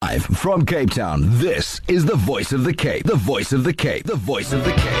Live from Cape Town, this is the Voice of the Cape. The Voice of the Cape. The Voice of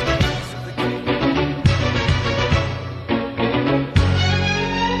the Cape.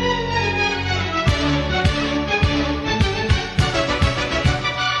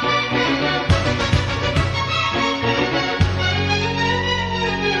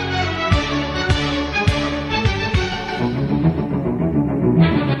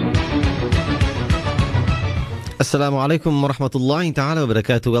 Assalamu alaikum wa rahmatullahi ta'ala wa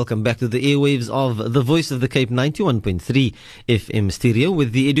barakatuh. Welcome back to the airwaves of the Voice of the Cape 91.3 FM stereo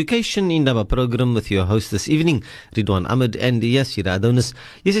with the Education in Daba program with your host this evening, Riedwaan Ahmad Yaseera Adonis.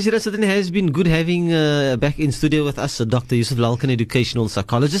 Yes, Yaseera, certainly has been good having back in studio with us Dr. Yusuf Lalkan, educational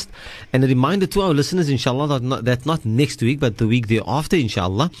psychologist. And a reminder to our listeners, inshallah, that not next week, but the week thereafter,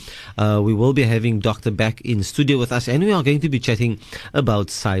 inshallah, we will be having Doctor back in studio with us, and we are going to be chatting about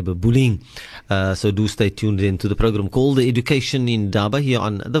cyberbullying. So do stay tuned in to the program called The Education in Daba here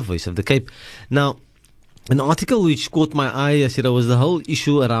on the Voice of the Cape. Now, an article which caught my eye, Yaseera, was the whole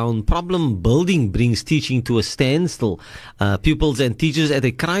issue around problem building brings teaching to a standstill. Pupils and teachers at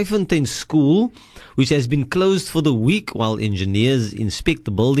a Kraaifontein school, which has been closed for the week while engineers inspect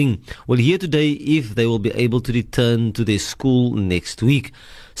the building, will hear today if they will be able to return to their school next week.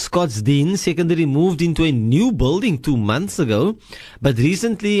 Scottsdene Secondary moved into a new building 2 months ago, but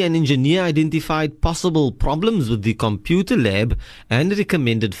recently an engineer identified possible problems with the computer lab and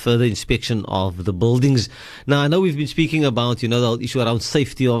recommended further inspection of the buildings. Now, I know we've been speaking about, the whole issue around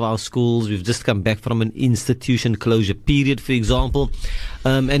safety of our schools. We've just come back from an institution closure period, for example.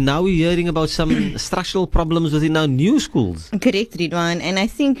 And now we're hearing about some structural problems within our new schools. Correct, Riedwaan. And I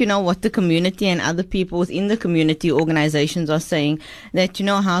think, what the community and other people within the community organizations are saying, that,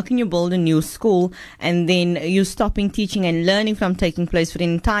 how can you build a new school and then you stopping teaching and learning from taking place for an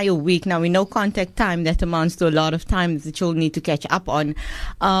entire week? Now, we know contact time, that amounts to a lot of time that the children need to catch up on.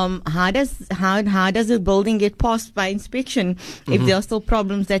 How does the building get passed by inspection if there are still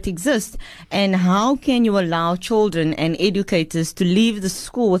problems that exist? And how can you allow children and educators to leave the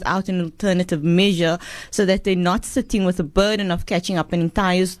school without an alternative measure so that they're not sitting with the burden of catching up an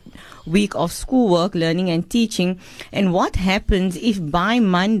entire week of schoolwork, learning and teaching? And what happens if by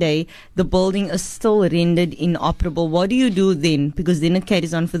Monday the building is still rendered inoperable? What do you do then? Because then it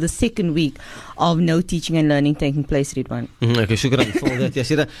carries on for the second week of no teaching and learning taking place, Riedwaan. Okay, shukran for that,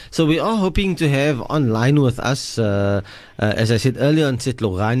 Yaseera. So we are hoping to have online with us, as I said earlier, on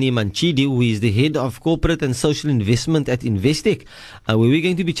Setlogani Manchidi, who is the head of corporate and social investment at Investec, where we're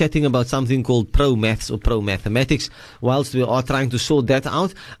going to be chatting about something called Promaths or Pro Mathematics, whilst we are trying to sort that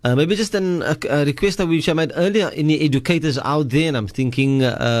out. Maybe just a request that which I made earlier, any educators out there, and I'm thinking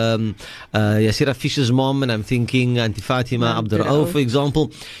Yaseera Fisher's mom, and I'm thinking Auntie Fatima Abdurrao, for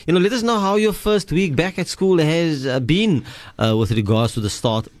example. Let us know how your first week back at school has been with regards to the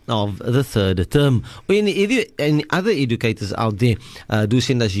start of the third term. Or any other educators out there, do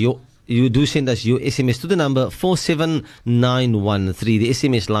send us your SMS to the number 47913. The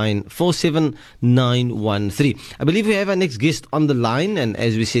SMS line 47913. I believe we have our next guest on the line, and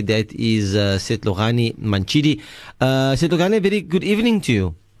as we said, that is Setlogani Manchidi. Setlogani, very good evening to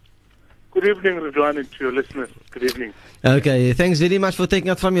you. Good evening, Riedwaan, and to your listeners. Good evening. Okay, thanks very much for taking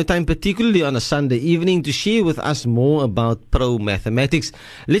out from your time, particularly on a Sunday evening, to share with us more about Pro Mathematics.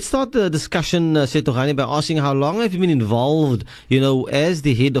 Let's start the discussion, Setlogani, by asking how long have you been involved, as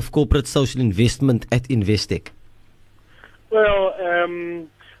the head of corporate social investment at Investec? Well,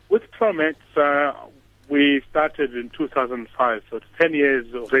 with Promaths, we started in 2005, so it's 10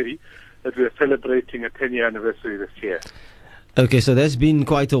 years already that we're celebrating a 10-year anniversary this year. Okay, so that's been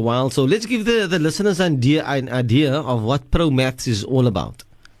quite a while. So let's give the listeners an idea of what Promaths is all about.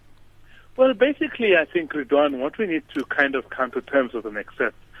 Well, basically, I think, Riedwaan, what we need to kind of come to terms with and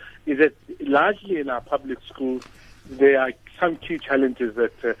accept is that largely in our public schools, there are some key challenges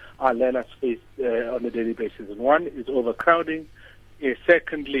that our learners face on a daily basis. And one is overcrowding.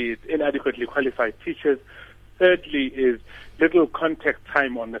 Secondly, is inadequately qualified teachers. Thirdly is little contact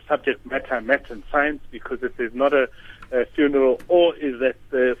time on the subject matter, math and science, because if there's not a funeral, or is that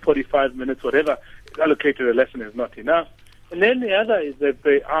 45 minutes, whatever, allocated a lesson is not enough. And then the other is that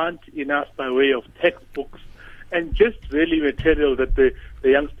they aren't enough by way of textbooks and just really material that the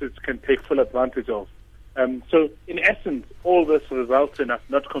youngsters can take full advantage of. So in essence, all this results in us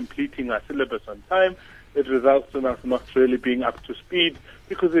not completing our syllabus on time. It results in us not really being up to speed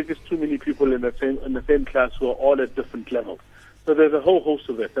because there's just too many people in the same class who are all at different levels. So there's a whole host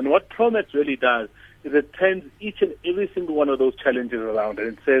of this. And what Promaths really does is it turns each and every single one of those challenges around,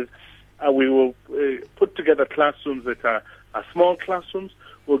 and it says we will put together classrooms that are small classrooms.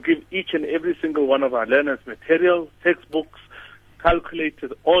 We'll give each and every single one of our learners material, textbooks,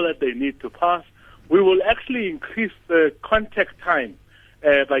 calculators, all that they need to pass. We will actually increase the contact time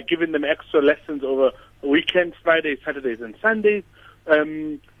by giving them extra lessons over weekends, Fridays, Saturdays, and Sundays.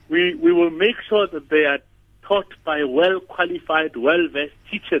 We will make sure that they are taught by well-qualified, well-versed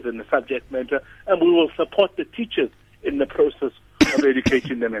teachers in the subject matter, and we will support the teachers in the process of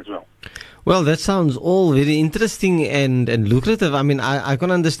educating them as well. Well, that sounds all very interesting and lucrative. I mean, I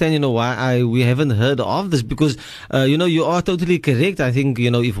can understand, why we haven't heard of this because, you are totally correct. I think,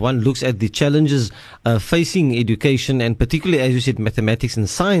 if one looks at the challenges facing education and particularly, as you said, mathematics and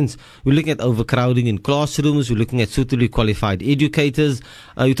science, we're looking at overcrowding in classrooms. We're looking at suitably qualified educators.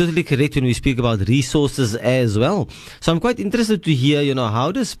 You're totally correct when we speak about resources as well. So I'm quite interested to hear,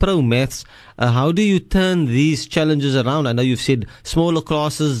 how does Promaths, how do you turn these challenges around? I know you've said smaller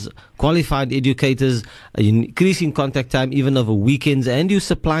classes, qualified educators, increasing contact time even over weekends, and you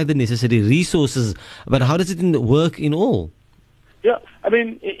supply the necessary resources. But how does it work in all? Yeah, I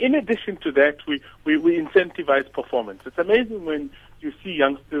mean, in addition to that, we incentivize performance. It's amazing when you see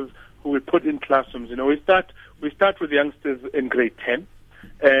youngsters who we put in classrooms. We start with youngsters in grade 10.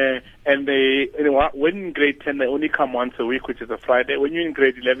 And they, when in grade 10, they only come once a week, which is a Friday. When you're in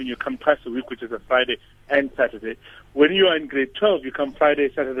grade 11, you come twice a week, which is a Friday and Saturday. When you are in grade 12, you come Friday,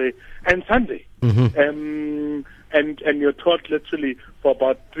 Saturday, and Sunday. Mm-hmm. And you're taught literally for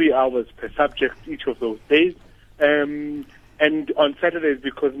about 3 hours per subject each of those days. And on Saturdays,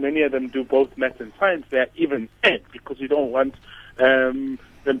 because many of them do both math and science, they're even 10 because you don't want them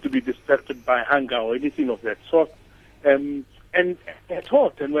to be distracted by hunger or anything of that sort. And they're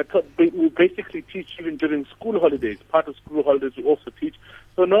taught, and we basically teach even during school holidays. Part of school holidays we also teach.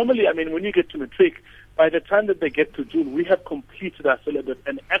 So normally, I mean, when you get to matric, by the time that they get to June, we have completed our syllabus,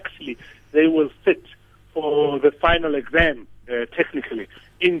 and actually they will sit for the final exam, technically,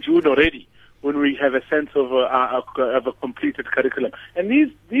 in June already, when we have a sense of a completed curriculum. And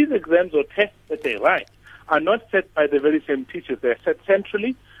these exams or tests that they write are not set by the very same teachers. They're set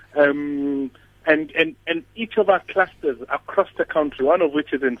centrally. And each of our clusters across the country, one of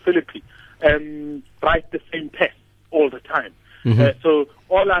which is in Philippi, write the same test all the time. Mm-hmm. So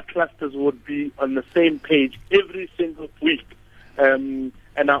all our clusters would be on the same page every single week and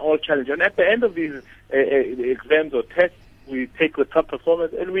are all challenged. And at the end of these exams or tests, we take the top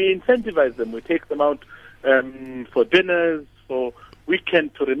performers and we incentivize them. We take them out for dinners, for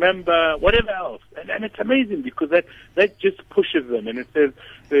weekend to remember, whatever else. And it's amazing because that just pushes them, and it says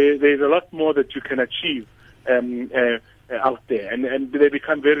there's a lot more that you can achieve out there, and they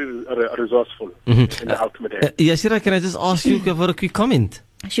become very resourceful in the ultimate end. Yaseera, can I just ask you for a quick comment?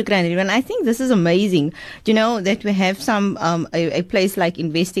 Shukran, Riedwaan. I think this is amazing, that we have some a place like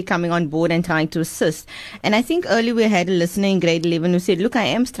Investi coming on board and trying to assist. And I think earlier we had a listener in grade 11 who said, look, I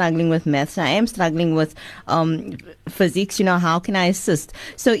am struggling with maths, I am struggling with physics, how can I assist?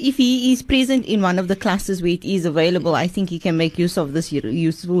 So if he is present in one of the classes where it is available, I think he can make use of this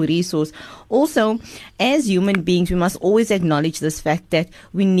useful resource. Also, as human beings, we must always acknowledge this fact that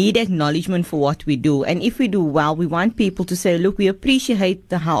we need acknowledgement for what we do. And if we do well, we want people to say, look, we appreciate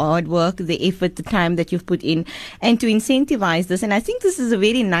the hard work, the effort, the time that you've put in, and to incentivize this. And I think this is a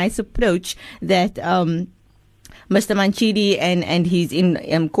very nice approach that Mr. Manchidi and his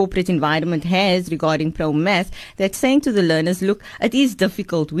corporate environment has regarding Promaths, that's saying to the learners, look, it is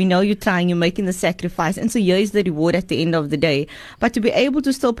difficult. We know you're trying, you're making the sacrifice, and so here is the reward at the end of the day. But to be able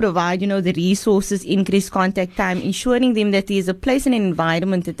to still provide, the resources, increased contact time, ensuring them that there is a place and an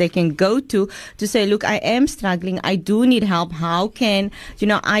environment that they can go to say, look, I am struggling, I do need help. How can,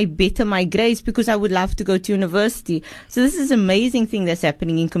 I better my grades because I would love to go to university. So this is an amazing thing that's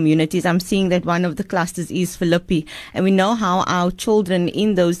happening in communities. I'm seeing that one of the clusters is Philippi. And we know how our children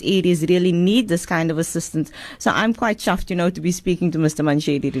in those areas really need this kind of assistance. So I'm quite chuffed, to be speaking to Mr.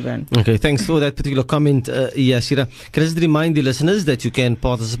 Manchedi, Riedwaan. Okay, thanks for that particular comment, Yaseera. Can I just remind the listeners that you can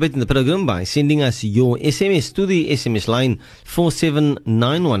participate in the program by sending us your SMS to the SMS line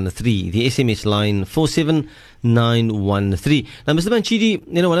 47913. The SMS line 47913. Now, Mr. Manchedi,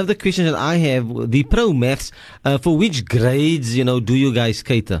 one of the questions that I have, the Promaths, for which grades, do you guys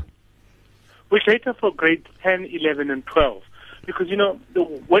cater? We cater for grades 10, 11, and 12. Because,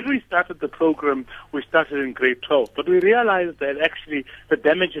 when we started the program, we started in grade 12. But we realized that actually the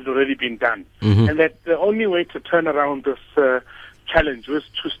damage had already been done. Mm-hmm. And that the only way to turn around this challenge was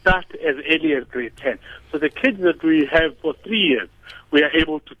to start as early as grade 10. So the kids that we have for 3 years, we are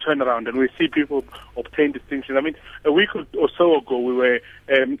able to turn around, and we see people obtain distinction. I mean, a week or so ago, we were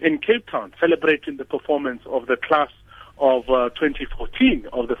in Cape Town celebrating the performance of the class of 2014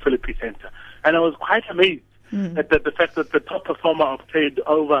 of the Philippi Center. And I was quite amazed at the fact that the top performer obtained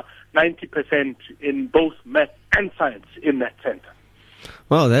over 90% in both math and science in that center.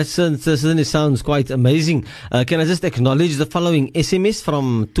 Wow, that certainly sounds quite amazing. Can I just acknowledge the following SMS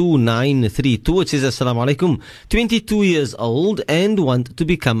from 2932? It says, Assalamu alaikum. 22 years old and want to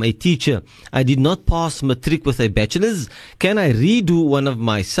become a teacher. I did not pass matric with a bachelor's. Can I redo one of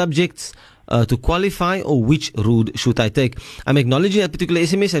my subjects to qualify, or which route should I take? I'm acknowledging that particular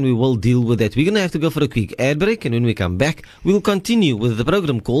SMS and we will deal with that. We're going to have to go for a quick ad break, and when we come back, we'll continue with the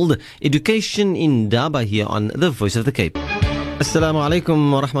program called Education in Daba here on The Voice of the Cape. Assalamu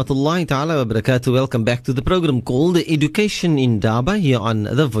alaikum wa rahmatullahi ta'ala wa barakatuh. Welcome back to the program called Education in Daba here on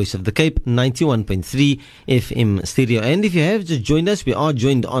The Voice of the Cape, 91.3 FM stereo. And if you have just joined us, we are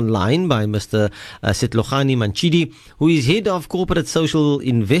joined online by Mr. Setlokhani Manchidi, who is Head of Corporate Social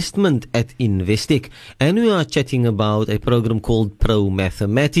Investment at Investec. And we are chatting about a program called Pro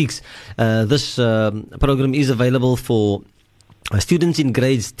Mathematics. This program is available for students in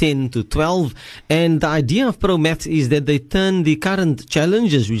grades 10 to 12, and the idea of Promaths is that they turn the current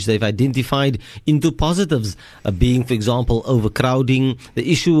challenges which they've identified into positives, being, for example, overcrowding,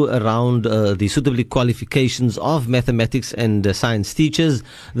 the issue around the suitable qualifications of mathematics and science teachers,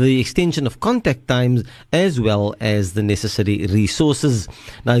 the extension of contact times, as well as the necessary resources.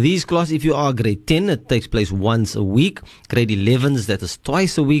 Now, these classes, if you are grade 10, it takes place once a week. Grade 11s, that is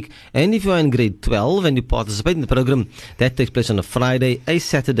twice a week. And if you are in grade 12 and you participate in the program, that takes place on a Friday,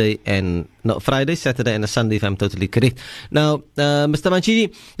 Saturday, and a Sunday, if I'm totally correct. Now, Mr.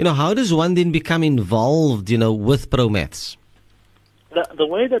 Manchidi, how does one then become involved, with Promaths? The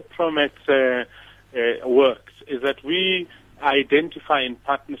way that Promaths works is that we identify in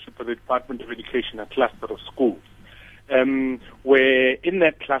partnership with the Department of Education a cluster of schools, where in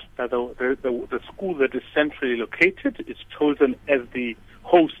that cluster, the school that is centrally located is chosen as the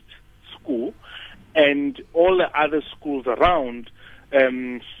host school, and all the other schools around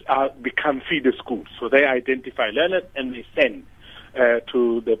become feeder schools. So they identify learners and they send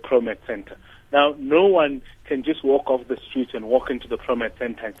to the Promaths Center. Now, no one can just walk off the street and walk into the Promaths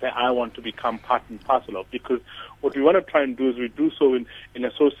Center and say, I want to become part and parcel of, because what we want to try and do is we do so in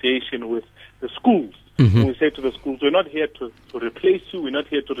association with the schools. Mm-hmm. We say to the schools, we're not here to replace you, we're not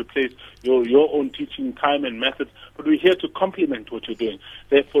here to replace your own teaching time and methods, but we're here to complement what you're doing.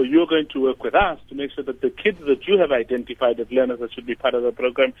 Therefore, you're going to work with us to make sure that the kids that you have identified as learners that should be part of the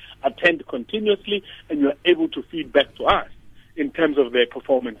program attend continuously, and you're able to feed back to us in terms of their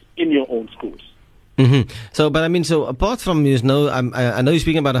performance in your own schools. Mm-hmm. So apart from, I know you're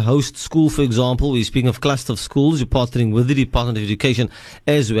speaking about a host school, for example. We're speaking of cluster of schools. You're partnering with the Department of Education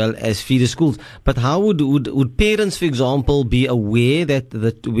as well as feeder schools. But how would parents, for example, be aware that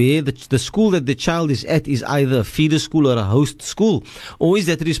the school that the child is at is either a feeder school or a host school? Or is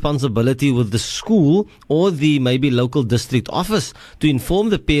that responsibility with the school or the maybe local district office to inform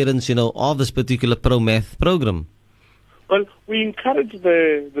the parents, of this particular Promath program? Well, we encourage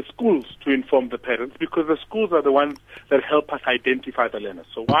the schools to inform the parents, because the schools are the ones that help us identify the learners.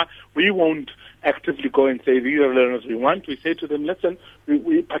 So why we won't actively go and say, these are learners we want. We say to them, listen,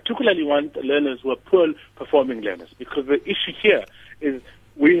 we particularly want learners who are poor performing learners, because the issue here is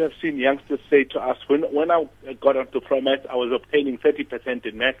we have seen youngsters say to us, when I got onto Promaths, I was obtaining 30%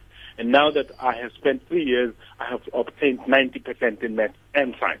 in maths, and now that I have spent 3 years, I have obtained 90% in maths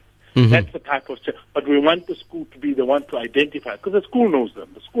and science. Mm-hmm. That's the type of, but we want the school to be the one to identify, because the school knows them,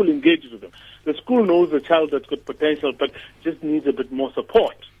 the school engages with them. The school knows the child that's got potential, but just needs a bit more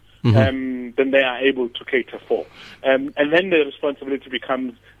support than they are able to cater for. And then the responsibility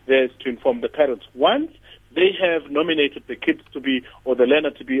becomes theirs to inform the parents. Once they have nominated the kids to be, or the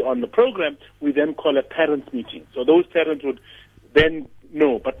learner to be on the program, we then call a parents meeting. So those parents would then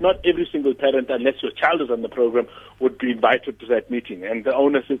know, but not every single parent, unless your child is on the program, would be invited to that meeting. And the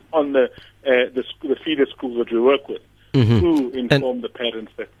onus is on the feeder schools that we work with to inform the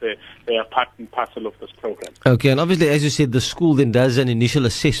parents that they are part and parcel of this program. Okay, and obviously, as you said, the school then does an initial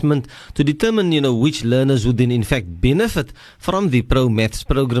assessment to determine, which learners would then in fact benefit from the Promaths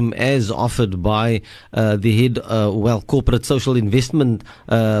program as offered by the head, corporate social investment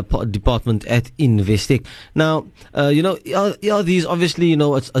department at Investec. Now, are these obviously,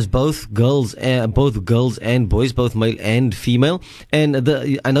 it's both girls and boys, both male and female. And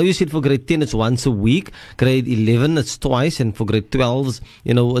I know you said for grade 10 it's once a week, grade 11 it's twice, and for grade 12s,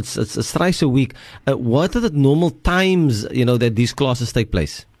 it's thrice a week. What are the normal times, that these classes take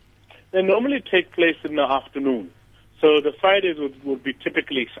place? They normally take place in the afternoon. So the Fridays would be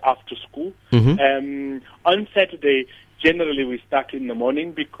typically after school. Mm-hmm. On Saturday, generally we start in the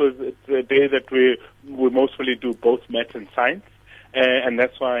morning, because it's the day that we mostly do both math and science. And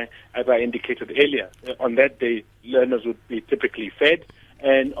that's why, as I indicated earlier, on that day, learners would be typically fed,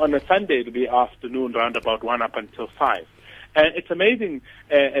 And on a Sunday, it'll be afternoon, round about 1 up until 5. And it's amazing,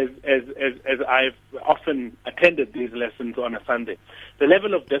 as I've often attended these lessons on a Sunday, the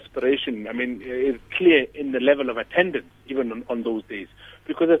level of desperation, is clear in the level of attendance, even on those days.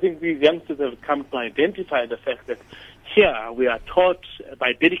 Because I think these youngsters have come to identify the fact that here we are taught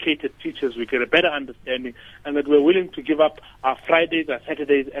by dedicated teachers, we get a better understanding, and that we're willing to give up our Fridays, our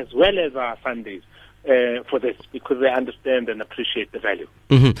Saturdays, as well as our Sundays for this, because they understand and appreciate the value.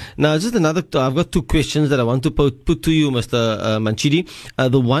 Now, just I've got two questions that I want to put to you, Mr. Manchidi.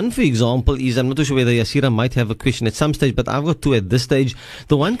 The one, for example, is, I'm not too sure whether Yaseera might have a question at some stage, but I've got two at this stage.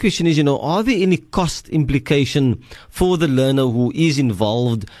 The one question is, are there any cost implication for the learner who is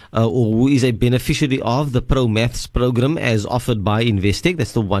involved or who is a beneficiary of the Promaths program as offered by Investec?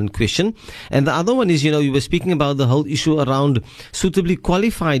 That's the one question. And the other one is, you were speaking about the whole issue around suitably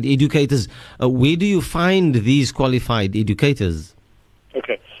qualified educators. Where do you find these qualified educators?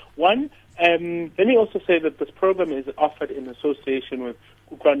 Okay. One, let me also say that this program is offered in association with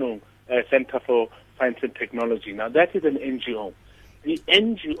Kukwanong Center for Science and Technology. Now, that is an NGO. The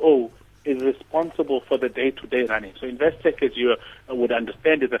NGO is responsible for the day-to-day running. So Investec, as you would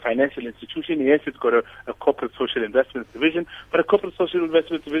understand, is a financial institution. Yes, it's got a corporate social investments division, but a corporate social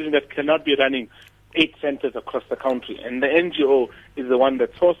investments division that cannot be running 8 centers across the country. And the NGO is the one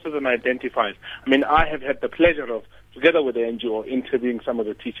that sources and identifies. I have had the pleasure of, together with the NGO, interviewing some of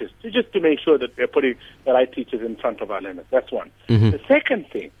the teachers just to make sure that they're putting the right teachers in front of our learners. That's one. The second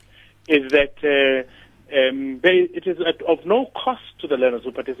thing is that it is of no cost to the learners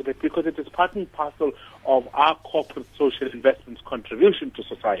who participate, because it is part and parcel of our corporate social investments contribution to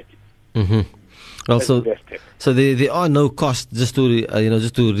society. Also, so there are no costs. Just to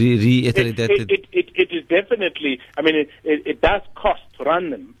reiterate that it is definitely. It does cost to run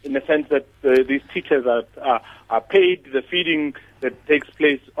them, in the sense that these teachers are paid. The feeding that takes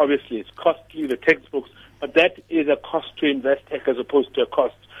place, obviously, is costly. The textbooks, but that is a cost to Investec as opposed to a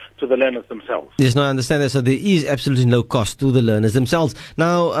cost to the learners themselves. Yes, no, I understand that. So there is absolutely no cost to the learners themselves.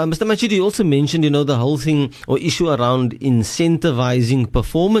 Now, Mr. Manchidi, you also mentioned, the whole thing or issue around incentivizing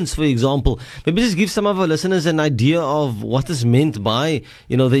performance, for example. Maybe just give some of our listeners an idea of what is meant by,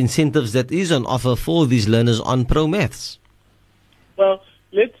 the incentives that is on offer for these learners on Promaths. Well,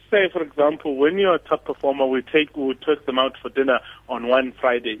 let's say, for example, when you're a top performer, we would take them out for dinner on one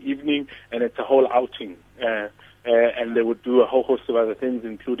Friday evening, and it's a whole outing. And they would do a whole host of other things,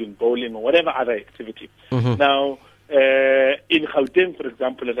 including bowling or whatever other activity. Now, in Gauteng, for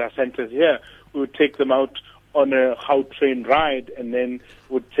example, at our centers here, we would take them out on a train ride, and then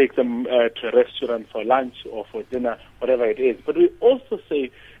would take them to a restaurant for lunch or for dinner, whatever it is. But we also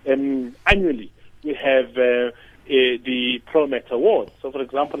say annually we have the Promaths Awards. So, for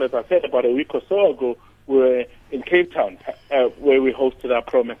example, as I said, about a week or so ago, we were in Cape Town, where we hosted our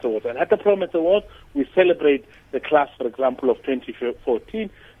Promaths Awards. And at the Promaths Awards, we celebrate the class, for example, of 2014.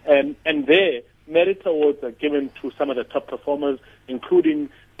 And there, merit awards are given to some of the top performers, including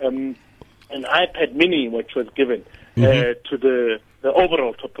an iPad mini, which was given to the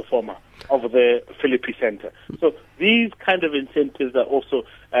overall top performer of the Philippi Center. So these kind of incentives are also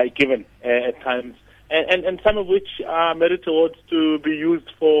given at times, and some of which are merit awards to be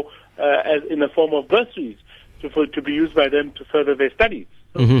used for as in the form of bursaries to be used by them to further their studies.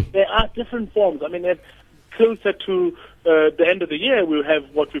 So there are different forms. Closer to the end of the year, we'll have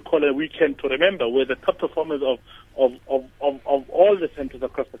what we call a weekend to remember, where the top performers of all the centers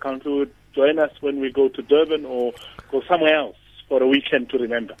across the country would join us when we go to Durban or go somewhere else for a weekend to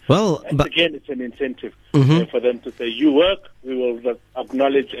remember. Well, but again, it's an incentive for them to say, you work, we will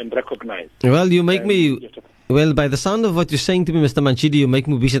acknowledge and recognize. Well, you make me... Well, by the sound of what you're saying to me, Mr. Manchidi, you make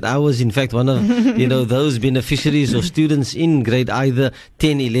me wish that I was, in fact, one of, those beneficiaries or students in grade either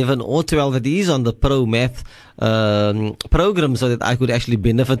 10, 11 or 12 that is on the Promath program, so that I could actually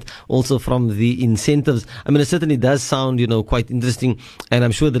benefit also from the incentives. It certainly does sound, quite interesting, and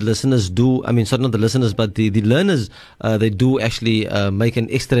I'm sure the listeners do, sorry, not the listeners, but the learners, they do actually make an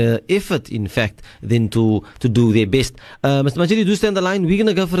extra effort, in fact, then to do their best. Mr. Manchidi, do stay on the line. We're going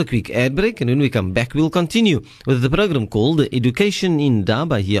to go for a quick ad break, and when we come back, we'll continue with the program called Education in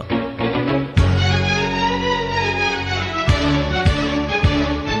Daba here.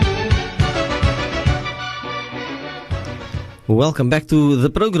 Welcome back to the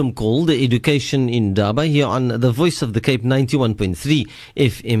program called Education in Daba here on the Voice of the Cape 91.3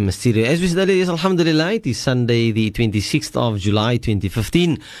 FM stereo. As we said earlier, yes, Alhamdulillah, it is Sunday the 26th of July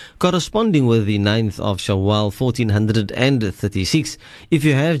 2015, corresponding with the 9th of Shawwal 1436. If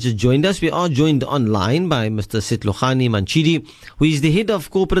you have just joined us, we are joined online by Mr. Setlukhani Manchidi, who is the head of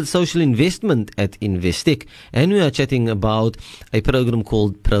corporate social investment at Investec, and we are chatting about a program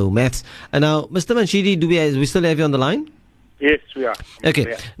called Promaths. And now, Mr. Manchidi, do we still have you on the line? Yes, we are. Okay.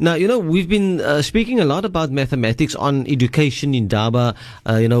 We are. Now, we've been speaking a lot about mathematics on education in Daba,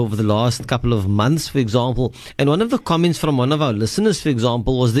 over the last couple of months, for example. And one of the comments from one of our listeners, for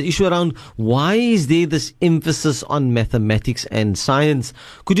example, was the issue around why is there this emphasis on mathematics and science?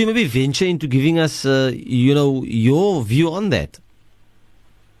 Could you maybe venture into giving us, your view on that?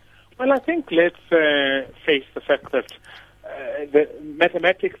 Well, I think let's face the fact that the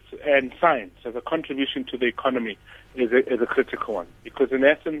mathematics and science as a contribution to the economy is a critical one, because in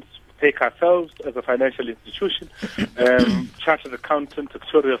essence, take ourselves as a financial institution, chartered accountants,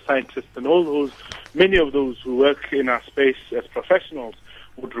 actuarial scientists, and all those, many of those who work in our space as professionals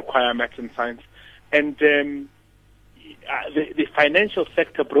would require math and science. And the financial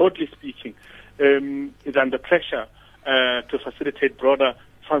sector, broadly speaking, is under pressure to facilitate broader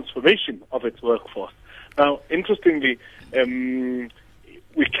transformation of its workforce. Now, interestingly,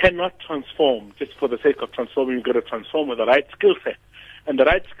 we cannot transform just for the sake of transforming. We've got to transform with the right skill set. And the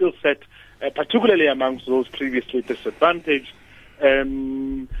right skill set, particularly amongst those previously disadvantaged,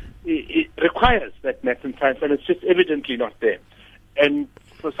 it requires that math and science, and it's just evidently not there. And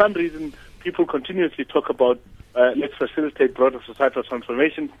for some reason, people continuously talk about let's facilitate broader societal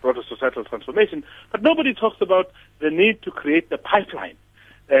transformation, but nobody talks about the need to create the pipeline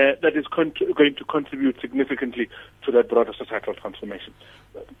that is going to contribute significantly to that broader societal transformation.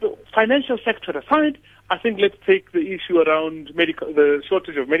 The financial sector aside, I think let's take the issue around the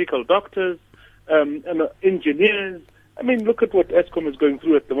shortage of medical doctors and engineers. I mean, look at what ESCOM is going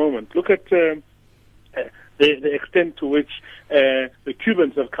through at the moment. Look at the extent to which the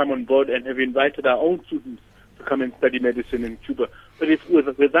Cubans have come on board and have invited our own students to come and study medicine in Cuba. But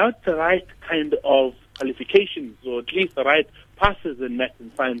without the right kind of qualifications, or at least the right passes in math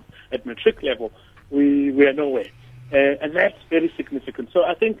and science at matric level, we are nowhere. And that's very significant. So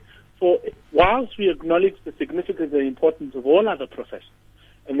I think whilst we acknowledge the significance and importance of all other professions,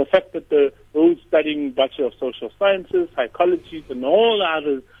 and the fact that those studying Bachelor of Social Sciences, psychology, and all the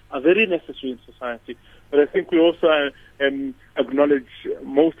others are very necessary in society, but I think we also acknowledge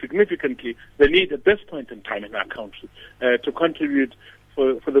most significantly the need at this point in time in our country to contribute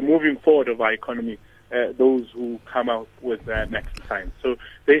for the moving forward of our economy, those who come out with maths and science. So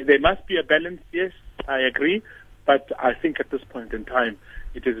there must be a balance, yes, I agree, but I think at this point in time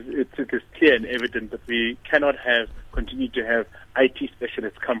it is clear and evident that we cannot continue to have IT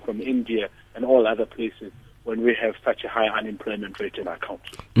specialists come from India and all other places when we have such a high unemployment rate in our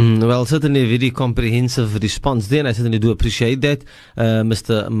country. Well, certainly a very comprehensive response there, and I certainly do appreciate that,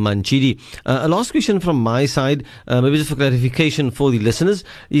 Mr. Manchidi. A last question from my side, maybe just for clarification for the listeners,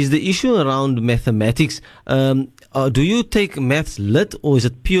 is the issue around mathematics. Do you take maths lit, or is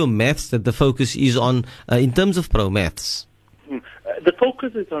it pure maths that the focus is on in terms of Promaths? The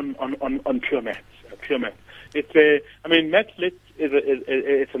focus is on pure maths. Pure maths. Maths lit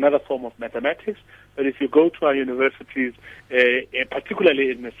it's another form of mathematics. But if you go to our universities,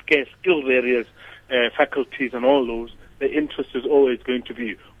 particularly in the scarce skilled areas, faculties and all those, the interest is always going to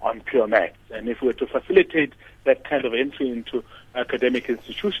be on pure maths. And if we're to facilitate that kind of entry into academic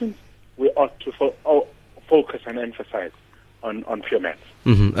institutions, we ought to focus and emphasize on pure maths.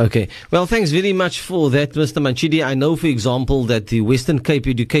 Okay. Well, thanks very much for that, Mr. Manchidi. I know, for example, that the Western Cape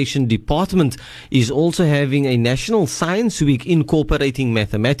Education Department is also having a National Science Week incorporating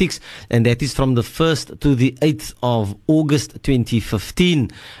mathematics, and that is from the 1st to the 8th of August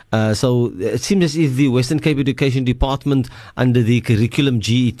 2015. So it seems as if the Western Cape Education Department, under the curriculum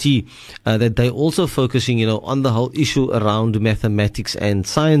GET, that they're also focusing, on the whole issue around mathematics and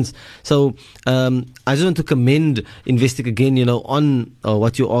science. So I just want to commend Investec again, on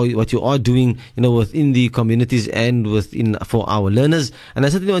what you are doing, within the communities and for our learners. And I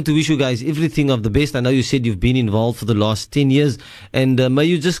certainly want to wish you guys everything of the best. I know you said you've been involved for the last 10 years, and may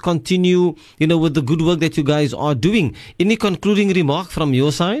you just continue, with the good work that you guys are doing. Any concluding remark from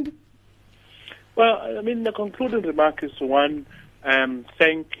your side? Well, the concluding remark is one,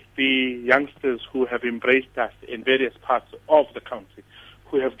 thank the youngsters who have embraced us in various parts of the country,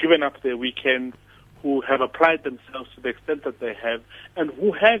 who have given up their weekends, who have applied themselves to the extent that they have, and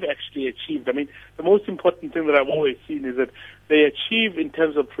who have actually achieved. I mean, the most important thing that I've always seen is that they achieve in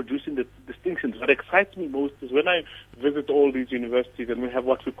terms of producing the distinctions. What excites me most is when I visit all these universities, and we have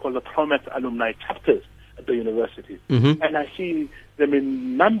what we call the Promaths alumni chapters at the universities, and I see them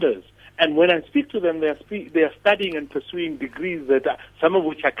in numbers. And when I speak to them, they are studying and pursuing degrees that some of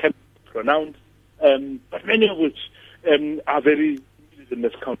which I can't pronounce, but many of which are very in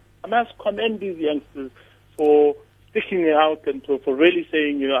this country. I must commend these youngsters for sticking it out and for really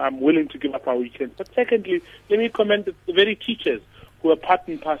saying, I'm willing to give up our weekends. But secondly, let me commend the very teachers who are part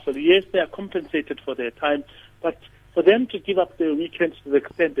and parcel. Yes, they are compensated for their time, but for them to give up their weekends to the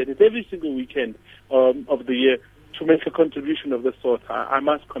extent that it's every single weekend of the year to make a contribution of this sort, I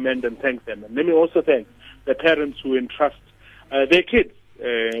must commend and thank them. And let me also thank the parents who entrust their kids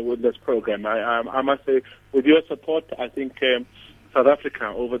with this program. I must say, with your support, I think South Africa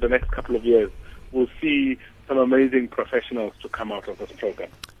over the next couple of years will see some amazing professionals to come out of this program.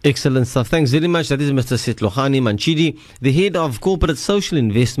 Excellent stuff. Thanks very much. That is Mr. Setlohani Manchidi, the head of corporate social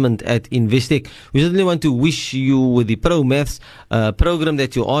investment at Investec. We certainly want to wish you with the Promaths program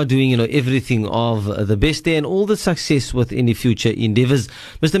that you are doing, everything of the best there and all the success with any future endeavors.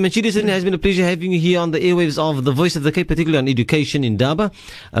 Mr. Manchidi, it certainly has been a pleasure having you here on the airwaves of the Voice of the Cape, particularly on education in Daba.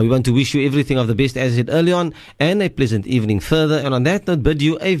 We want to wish you everything of the best, as I said early on, and a pleasant evening further. And on that note, bid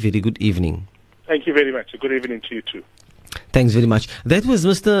you a very good evening. Thank you very much. A good evening to you too. Thanks very much. That was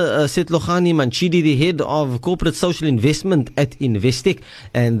Mr. Setlohani Manchidi, the head of corporate social investment at Investec,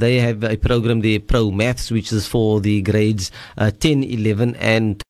 and they have a program there, Promaths, which is for the grades 10, 11 and